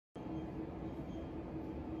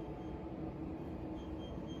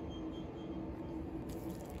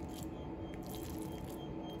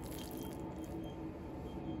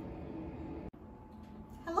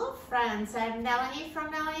friends, I'm Melanie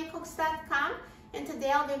from MelanieCooks.com, and today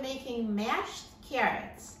I'll be making mashed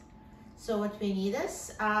carrots. So what we need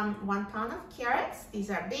is 1 pound of carrots. These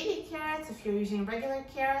are baby carrots. If you're using regular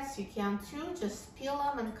carrots, you can too. Just peel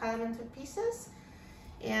them and cut them into pieces.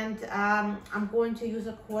 And I'm going to use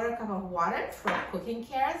a 1/4 cup of water for cooking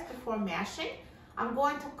carrots before mashing. I'm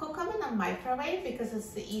going to cook them in the microwave because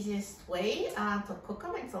it's the easiest way to cook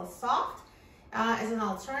them until soft. As an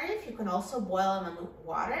alternative, you can also boil them in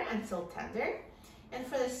water until tender. And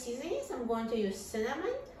for the seasonings, I'm going to use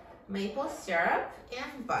cinnamon, maple syrup,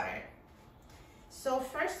 and butter. So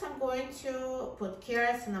first I'm going to put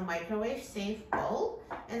carrots in a microwave safe bowl,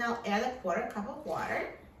 and I'll add a 1/4 cup of water.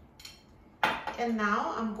 And now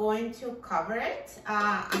I'm going to cover it.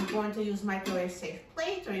 I'm going to use microwave safe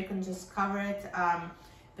plate, or you can just cover it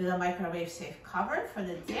with a microwave safe cover for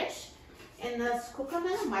the dish. And let's cook them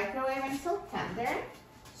in the microwave until tender.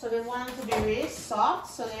 So we want them to be really soft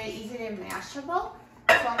so they're easily mashable.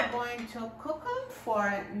 So I'm going to cook them for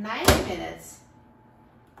 9 minutes.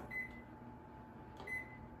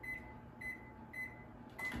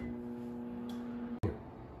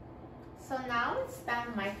 So now it's done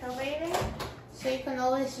microwaving. So you can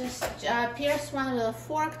always just pierce one with a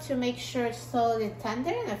fork to make sure it's totally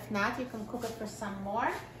tender. And if not, you can cook it for some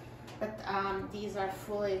more. But these are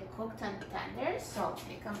fully cooked and tender, so I'll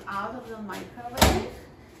take them out of the microwave.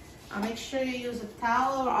 Make sure you use a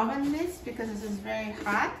towel or oven mitts because this is very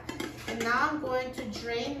hot. And now I'm going to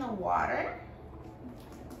drain the water.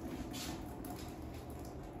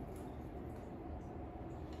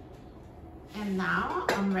 And now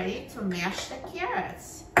I'm ready to mash the carrots.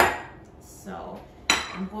 So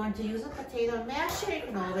I'm going to use a potato masher. You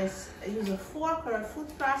can always use a fork or a food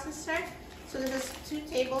processor. So this is 2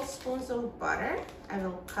 tablespoons of butter. I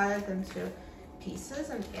will cut it into pieces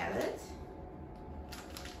and add it.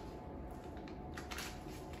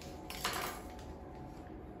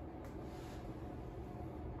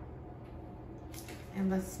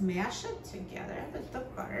 And let's mash it together with the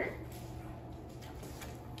butter.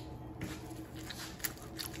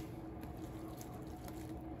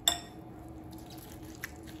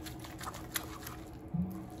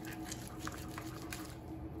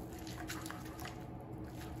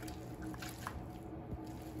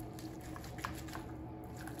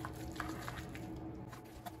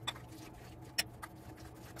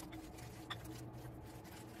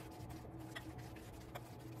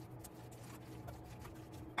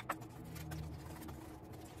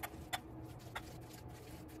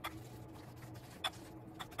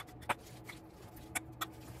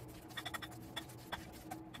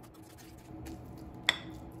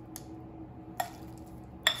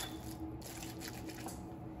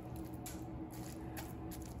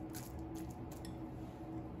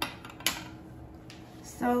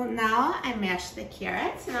 So now I mashed the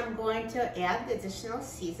carrots and I'm going to add the additional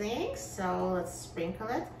seasonings. So let's sprinkle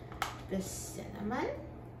it with cinnamon.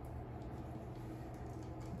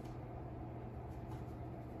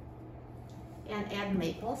 And add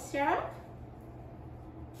maple syrup.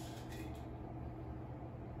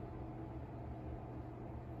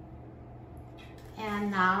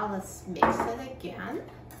 And now let's mix it again.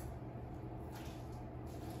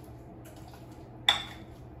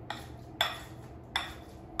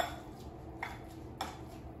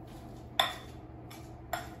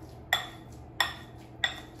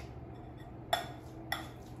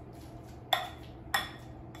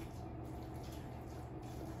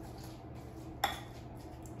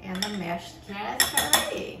 And the mashed carrots are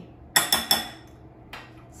ready.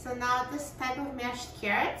 So now this type of mashed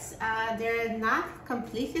carrots, they're not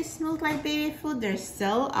completely smooth like baby food. There's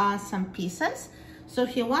still some pieces. So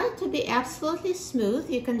if you want it to be absolutely smooth,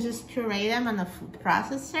 you can just puree them in a food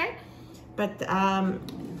processor. But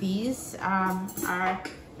these are a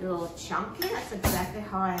little chunky. That's exactly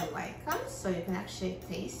how I like them. So you can actually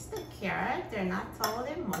taste the carrot. They're not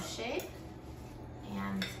totally mushy.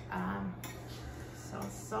 And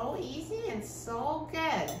so easy and so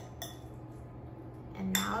good.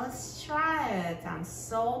 And now let's try it. I'm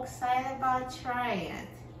so excited about trying it.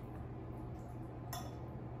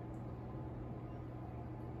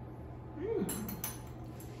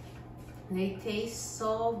 They taste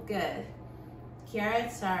so good.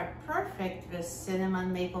 Carrots are perfect with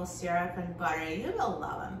cinnamon, maple syrup, and butter. You will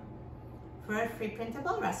love them. For a free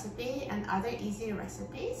printable recipe and other easy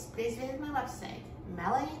recipes, please visit my website,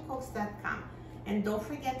 MelanieCooks.com. And don't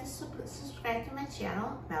forget to subscribe to my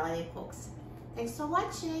channel, Melanie Cooks. Thanks for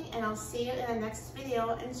watching, and I'll see you in the next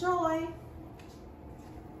video. Enjoy!